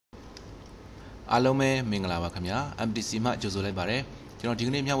အားလုံးပဲမင်္ဂလာပါခင်ဗျာ MTC မှကြိုဆိုလိုက်ပါတယ်ကျွန်တော်ဒီ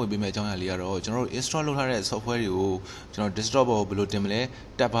ကနေ့မျှဝေပေးမယ့်အကြောင်းအရာလေးကတော့ကျွန်တော်တို့ install လုပ်ထားတဲ့ software တွေကိုကျွန်တော် desktop ပေါ်ဘယ်လိုတင်မလဲ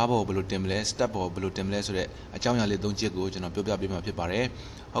tab bar ပေါ်ဘယ်လိုတင်မလဲ step ပေါ်ဘယ်လိုတင်မလဲဆိုတဲ့အကြောင်းအရာလေး၃ချက်ကိုကျွန်တော်ပြောပြပေးမှာဖြစ်ပါတယ်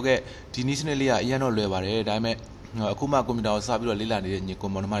ဟုတ်ကဲ့ဒီနည်းစနစ်လေးကအရင်တော့လွယ်ပါတယ်ဒါပေမဲ့အခုမှကွန်ပျူတာကိုစပြီးတော့လေ့လာနေတဲ့ညီကော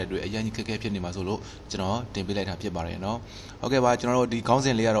င်မောင်နှမတွေတွေ့အရင်ကြီးခက်ခဲဖြစ်နေမှာဆိုလို့ကျွန်တော်တင်ပေးလိုက်တာဖြစ်ပါတယ်เนาะဟုတ်ကဲ့ပါကျွန်တော်တို့ဒီခေါင်းစ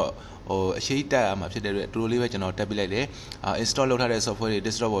ဉ်လေးကတော့အရှိတက်အမှာဖြစ်တဲ့အတွက်တူတူလေးပဲကျွန်တော်တက်ပေးလိုက်တယ်install လုပ်ထားတဲ့ software တွေ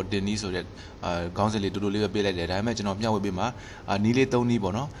desktop ပေါ်တင်နည်းဆိုတဲ့ခေါင်းစဉ်လေးတူတူလေးပဲပေးလိုက်တယ်ဒါပေမဲ့ကျွန်တော်မျှဝေပေးမှာနည်းလေး၃နည်း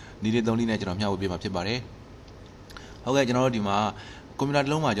ပေါ့နော်နည်းလေး၃နည်းနဲ့ကျွန်တော်မျှဝေပေးမှာဖြစ်ပါတယ်ဟုတ်ကဲ့ကျွန်တော်တို့ဒီမှာကွန်ပျူတာ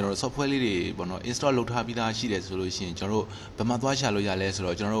တစ်လုံးမှာကျွန်တော်တို့ software လေးတွေပေါ့နော် install လုပ်ထားပြီးသားရှိတယ်ဆိုလို့ရှိရင်ကျွန်တော်တို့ဘယ်မှာသွားရှာလို့ရလဲ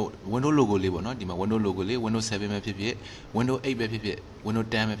ဆိုတော့ကျွန်တော်တို့ Windows logo လေးပေါ့နော်ဒီမှာ Windows logo လေး Windows 7ပဲဖြစ်ဖြစ် Windows 8ပဲဖြစ်ဖြစ် Windows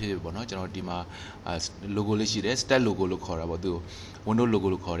 10ပဲဖြစ်ဖြစ်ပေါ့နော်ကျွန်တော်ဒီမှာ logo လေးရှိတယ် stat logo လို့ခေါ်တာပေါ့သူ့ Windows logo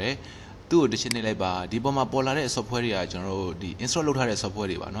လို့ခေါ်တယ်သူ့ကိုတစ်ချက်နေလိုက်ပါဒီပေါ်မှာပေါ်လာတဲ့ software တွေကကျွန်တော်တို့ဒီ install လုပ်ထားတဲ့ software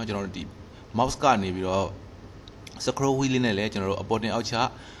တွေပါเนาะကျွန်တော်တို့ဒီ mouse ကနေပြီးတော့ scroll wheel လေးနဲ့လည်းကျွန်တော်တို့အပေါ်တင်အောက်ချ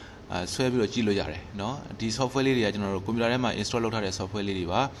ဆွဲပြီးတော့ကြည့်လို့ရတယ်เนาะဒီ software လေးတွေကကျွန်တော်တို့ကွန်ပျူတာထဲမှာ install လုပ်ထားတဲ့ software လေးတွေ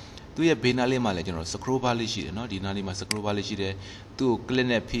ပါသူ့ရဲ့ဘေးနားလေးမှာလည်းကျွန်တော်တို့ scroll bar လေးရှိတယ်เนาะဒီနားလေးမှာ scroll bar လေးရှိတယ်သူ့ကို click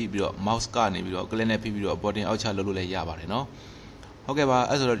နဲ့ဖိပြီးတော့ mouse ကနေပြီးတော့ click နဲ့ဖိပြီးတော့အပေါ်တင်အောက်ချလုပ်လို့လည်းရပါတယ်เนาะဟုတ်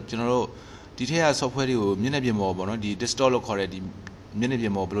ကဲ့ပါအဲ့ဆိုတော့ကျွန်တော်တို့ဒီထက်က software တွေကိုမျက်နှာပြင်ပေါ်ပေါ့เนาะဒီ desktop လို့ခေါ်တဲ့ဒီမျက်နှာပြ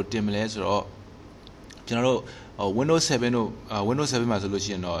င်ပေါ်ဘယ်လိုတင်မလဲဆိုတော့ကျွန်တော်တို့ Windows 7တို့Windows 7မှာဆိုလို့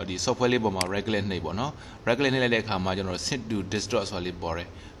ရှိရင်တော့ဒီ software လေးပေါ်မှာ right click နှိပ်ပေါ့နော် right click နှိပ်လိုက်တဲ့အခါမှာကျွန်တော်တို့ sync to desktop ဆိုတာလေးပေါ်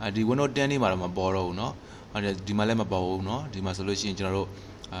တယ်ဒီ Windows 10นี่မှာတော့မပေါ်တော့ဘူးเนาะဒီမှာလည်းမပေါ်ဘူးเนาะဒီမှာဆိုလို့ရှိရင်ကျွန်တော်တို့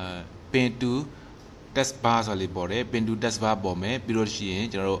pin to task bar ဆိုတာလေးပေါ်တယ် pin to task bar ပေါ်မယ်ပြီးလို့ရှိ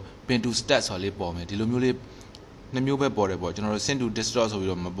ရင်ကျွန်တော်တို့ pin to stat ဆိုတာလေးပေါ်မယ်ဒီလိုမျိုးလေးနှစ်မျိုးပဲပေါ်တယ်ပေါ့ကျွန်တော်တို့ sync to desktop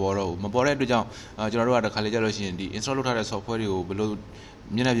ဆိုပြီးတော့မပေါ်တော့ဘူးမပေါ်တဲ့အတွက်ကြောင့်ကျွန်တော်တို့ကတစ်ခါလေကြာလို့ရှိရင်ဒီ install လုပ်ထားတဲ့ software တွေကိုဘယ်လို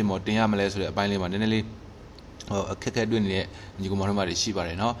မျက်နှာပြင်ပေါ်တင်ရမလဲဆိုတဲ့အပိုင်းလေးမှာနည်းနည်းလေးအခက်အခဲတွေ့နေတဲ့ညီကောင်မောင်နှမတွေရှိပါတ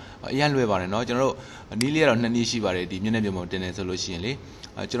ယ်เนาะအရင်လွယ်ပါတယ်เนาะကျွန်တော်တို့နည်းလေးကတော့နှစ်နည်းရှိပါတယ်ဒီမျက်နှာပြင်ပေါ်တင်နေဆိုလို့ရှိ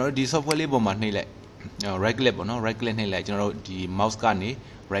ရင်လေကျွန်တော်တို့ဒီ software လေးပေါ်မှာနှိပ်လိုက် right click ပေါ့เนาะ right click နှိပ်လိုက်ကျွန်တော်တို့ဒီ mouse ကနေ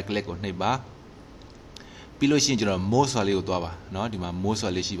right click ကိုနှိပ်ပါပြီးလို့ရှိရင်ကျွန်တော် more ဆိုတာလေးကိုသွားပါเนาะဒီမှာ more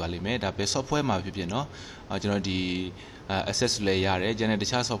ဆိုတာလေးရှိပါလိမ့်မယ်ဒါပဲ software မှာဖြစ်ဖြစ်เนาะကျွန်တော်ဒီ access လည်းရတယ်ကျန်တဲ့တ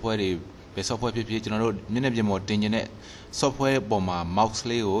ခြား software တွေပဲ software ဖြစ်ဖြစ်ကျွန်တော်တို့မျက်နှာပြင်ပေါ်တင်နေတဲ့ software ပေါ်မှာ mouse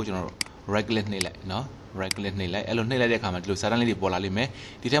လေးကိုကျွန်တော်တို့ right click နှိပ်လိုက်เนาะ right click နှိပ်လိုက်အဲ့လိုနှိပ်လိုက်တဲ့အခါမှာဒီလိုစာတန်းလေးတွေပေါ်လာလိမ့်မယ်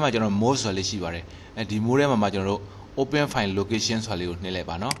ဒီထဲမှာကျွန်တော် more ဆိုတာလေးရှိပါတယ်ဒီ more ထဲမှာကျွန်တော်တို့ open file location ဆိုတာလေးကိုနှိပ်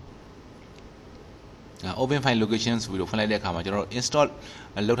လိုက်ပါเนาะopen file location ဆိုပြီးတော့ဖွင့်လိုက်တဲ့အခါမှာကျွန်တော်တို့ install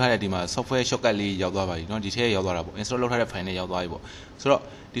လုပ်ထားတဲ့ဒီမှာ software shortcut လေးရောက်သွားပါပြီเนาะဒီထဲရောက်သွားတာပေါ့ install လုပ်ထားတဲ့ file နဲ့ရောက်သွားပြီပေါ့ဆိုတော့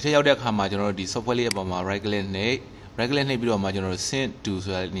ဒီထဲရောက်တဲ့အခါမှာကျွန်တော်တို့ဒီ software လေးအပေါ်မှာ right click နှိပ် right click နှိပ်ပြီးတော့မှကျွန်တော်တို့ sync to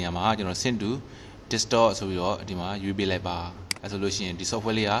ဆိုတဲ့နေရာမှာကျွန်တော် sync to desktop ဆိုပြီးတော့ဒီမှာရွေးပေးလိုက်ပါအဲဆိုလို့ရှိရင်ဒီ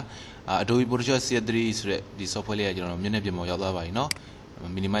software လေးကAdobe Photoshop CS3 ဆိုတဲ့ဒီ software လေးကကျွန်တော်တို့မျက်နှာပြင်ပေါ်ရောက်သွားပါပြီเนาะ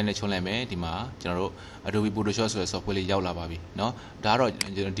minimize နဲ့ချုံလိုက်မယ်ဒီမှာကျွန်တော်တို့ Adobe Photoshop ဆိုတဲ့ software လေးရောက်လာပါပြီเนาะဒါကတော့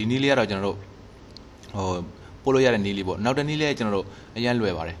ဒီနည်းလေးကတော့ကျွန်တော်တို့ပို့လို့ရတဲ့နည်းလေးပေါ့နောက်တစ်နည်းလေးကျွန်တော်တို့အရင်လွ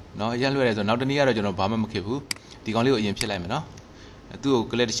ယ်ပါတယ်เนาะအရင်လွယ်တယ်ဆိုတော့နောက်တစ်နည်းကတော့ကျွန်တော်ဘာမှမခက်ဘူးဒီကောင်လေးကိုအရင်ဖြစ်လိုက်မယ်เนาะသူ့ကို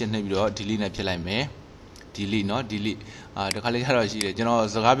click တစ်ချက်နှိပ်ပြီးတော့ delete နဲ့ဖြစ်လိုက်မယ် delete เนาะ delete တခါလေးကတော့ရှိတယ်ကျွန်တော်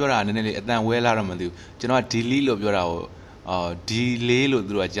စကားပြောတာနည်းနည်းလေးအတန်ဝဲလာတော့မသိဘူးကျွန်တော်က delete လို့ပြောတာကိုdelay လို့သူ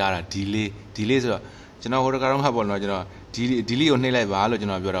တို့ကကြားတာ delay ဆိုတော့ကျွန်တော်ဟိုတခါတော့မှပေါ့နော်ကျွန်တော်delay ကိုနှိပ်လိုက်ပါလို့ကျွ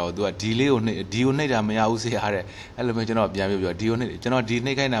န်တော်ပြောတာကိုသူက delay ကိုနှိပ်ဒီကိုနှိပ်တာမရဘူးဆရာတဲ့အဲ့လိုမျိုးကျွန်တော်ပြန်ပြောဒီကိုနှိပ်ကျွန်တော်ဒီ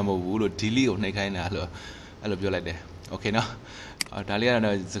နှိပ်ခိုင်းတာမဟုတ်ဘူးလို့ delay ကိုနှိပ်ခိုင်းတာလို့အဲ့လိုပြောလိုက်တယ် okay နော်ဒါလေးက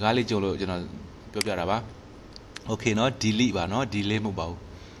တော့စကားလေးကြုံလို့ကျွန်တော်ပြောပြတာပါ okay နော် delete ပါနော် delay မဟုတ်ပါဘူး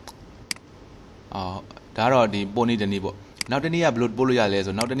ဒါတော့ဒီပုံနေတနည်းပေါ့နောက်တနည်းကဘယ်လိုပို့လို့ရလဲ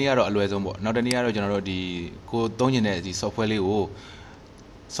ဆိုနောက်တနည်းကတော့အလွယ်ဆုံးပေါ့နောက်တနည်းကတော့ကျွန်တော်တို့ဒီကိုသုံးကျင်တဲ့ဒီ software လေးကို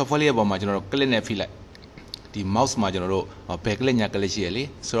software လေးရဲ့ပေါ်မှာကျွန်တော်တို့ click နဲ့ဖိလိုက်ဒီ mouse မှာကျွန်တော်တို့ဘယ် click ညာ click ရှိရလေ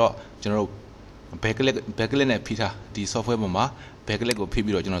ဆိုတော့ကျွန်တော်တို့ဘယ် click နဲ့ဖိထားဒီ software ပေါ်မှာဘယ် click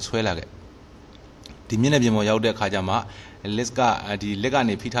ကိုဖိပြီးတော့ကျွန်တော်ဆွဲလာခဲ့ဒီမျက်နှာပြင်ပေါ်ရောက်တဲ့အခါကျမှ list ကဒီ list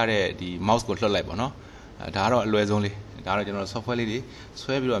ကနေဖိထားတဲ့ဒီ mouse ကိုလွှတ်လိုက်ပေါ့နော်ဒါကတော့အလွယ်ဆုံးလေးဒါတော့ကျွန်တော် software လေးတွေ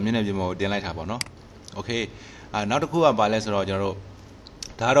ဆွဲပြီးတော့မျက်နှာပြင်ပေါ်ကိုတင်လိုက်တာပေါ့နော် okay နောက်တစ်ခုကဘာလဲဆိုတော့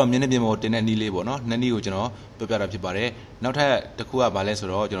ကျွန်တော်တို့ဒါကတော့မျက်နှာပြင်ပေါ်တင်တဲ့နည်းလေးပေါ့နော်နှစ်နည်းကိုကျွန်တော်ပြောပြတာဖြစ်ပါတယ်နောက်ထပ်တစ်ခုကဘာလဲဆို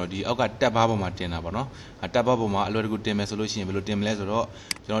တော့ကျွန်တော်ဒီအောက်က tab bar ပေါ်မှာတင်တာပေါ့နော်tab bar ပေါ်မှာအလွယ်တကူတင်မယ်ဆိုလို့ရှိရင်ဘယ်လိုတင်မလဲ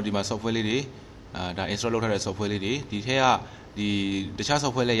ဆိုတော့ကျွန်တော်ဒီမှာ software လေးတွေဒါ install လုပ်ထားတဲ့ software လေးတွေဒီထက်ကဒီတခြား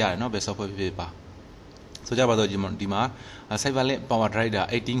software လေးရတယ်နော်ဘယ် software ဖြစ်ဖြစ်ပါဆိုကြပါတော့ဒီမှာ Cyberlink Power Driver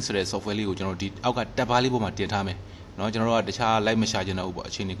 18ဆိုတဲ့ software လေးကိုကျွန်တော်ဒီအောက်က tab bar လေးပေါ်မှာတင်ထားမယ်နော်ကျွန်တော်တို့ကတခြား live မရှာချင်တော့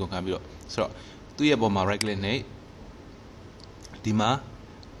ဘူးပေါ့အချိန်ကြီးကုန်ခံပြီးတော့ဆိုတော့သူ့ရဲ့ပေါ်မှာ right click နဲ့ဒီမှာ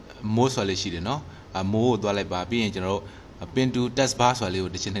more ဆိုတာလေးရှိတယ်နော်more ကိုသွားလိုက်ပါပြီးရင်ကျွန်တော်တို့ pin to task bar ဆိုတာလေး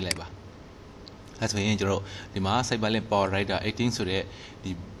ကိုတစ်ချက်နှိပ်လိုက်ပါအဲဆိုရင်ကျွန်တော်တို့ဒီမှာ Cyberlink Power Driver 18ဆိုတဲ့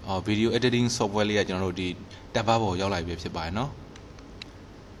ဒီ video editing software လေးကကျွန်တော်တို့ဒီ tab bar ပေါ်ရောက်လာပြီဖြစ်ပါတယ်เนาะ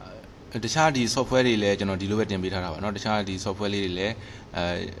တခြားဒီ software တွေလည်းကျွန်တော်ဒီလိုပဲတင်ပေးထားတာပါเนาะတခြားဒီ software လေးတွေလည်း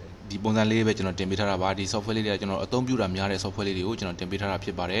ဒီပုံစံလေးပဲကျွန်တော်တင်ပေးထားတာပါဒီ software လေးတွေကကျွန်တော်အသုံးပြုတာများတဲ့ software လေးတွေကိုကျွန်တော်တင်ပေးထားတာဖြ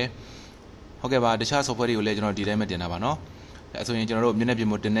စ်ပါတယ်ဟုတ်ကဲ့ပါတခြား software တွေကိုလည်းကျွန်တော်ဒီတိုင်းပဲတင်တာပါเนาะအဲဆိုရင်ကျွန်တော်တို့မျက်နှာပြင်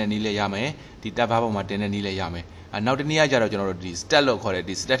ပေါ်တင်တဲ့နည်းလည်းရမယ်ဒီ tab bar ပေါ်မှာတင်တဲ့နည်းလည်းရမယ်နောက်တစ်နည်းကကြတော့ကျွန်တော်တို့ဒီ stat လို့ခေါ်တဲ့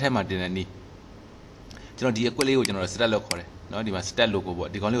ဒီ stat ထဲမှာတင်တဲ့နည်းကျွန်တော်ဒီ equal လေးကိုကျွန်တော်တို့ stat လို့ခေါ်တယ်เนาะဒီမှာ stat logo ပေါ့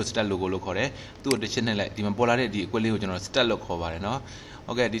ဒီကောင်လေးကို stat logo လို့ခေါ်တယ်သူ့ကိုတစ်ချက်နဲ့လိုက်ဒီမှာပေါ်လာတဲ့ဒီ equal လေးကိုကျွန်တော် stat လို့ခေါ်ပါတယ်เนาะ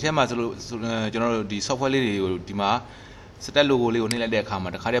ဟုတ်ကဲ့ဒီထဲမှာဆိုလို့ကျွန်တော်တို့ဒီ software လေးတွေကိုဒီမှာ stat logo လေးကိုနှိပ်လိုက်တဲ့အခါမှာ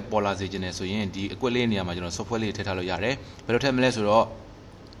တခါတည်းပေါ်လာစေခြင်းနဲ့ဆိုရင်ဒီ equal လေးနေရာမှာကျွန်တော် software လေးထည့်ထားလို့ရတယ်ဘယ်လိုထည့်မလဲဆိုတော့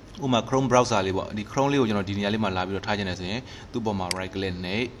ဥပမာ Chrome browser လေးပေါ့ဒီ Chrome လေးကိုကျွန်တော်ဒီနေရာလေးမှာလာပြီးတော့ထားခြင်းနဲ့ဆိုရင်သူ့ပေါ်မှာ right click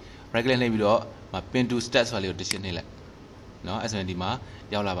နှိပ်ပြီးတော့ pin to stat ဆိုတာလေးကိုတစ်ချက်နှိပ်လိုက်เนาะအဲဆိုရင်ဒီမှာ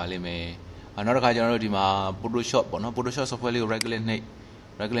ရောက်လာပါလိမ့်မယ်နောက်တစ်ခါကျွန်တော်တို့ဒီမှာ Photoshop ပေါ့နော် Photoshop software လေးကို right click နှိပ်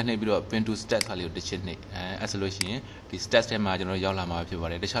ပြီးတော့ pin to stat ဆိုတာလေးကိုတစ်ချက်နှိပ်အဲဆိုလို့ရှိရင်ဒီ stats ထဲမှာကျွန်တော်ရောက်လာမှာဖြစ်ပါ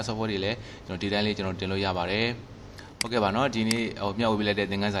တယ်တခြား software တွေလည်းကျွန်တော်ဒီတိုင်းလေးကျွန်တော်တင်လို့ရပါတယ်ဟုတ်ကဲ့ပါเนาะဒီနေ့မျှဝေပေးလိုက်တဲ့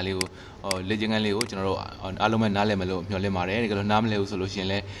သင်ခန်းစာလေးကိုလေ့ကျင့်ခန်းလေးကိုကျွန်တော်တို့အားလုံးပဲနားလည်မယ်လို့မျှော်လင့်ပါတယ်ဒီကလိုနားမလည်ဘူးဆိုလို့ရှိရင်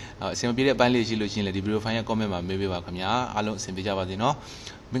လည်းအဆင်မပြေတဲ့အပိုင်းလေးရှိလို့ရှိရင်လည်းဒီ video file ရဲ့ comment မှာမေးပေးပါခင်ဗျာအားလုံးအဆင်ပြေကြပါစေเนาะ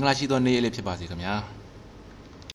မင်္ဂလာရှိသောနေ့လေးဖြစ်ပါစေခင်ဗျာ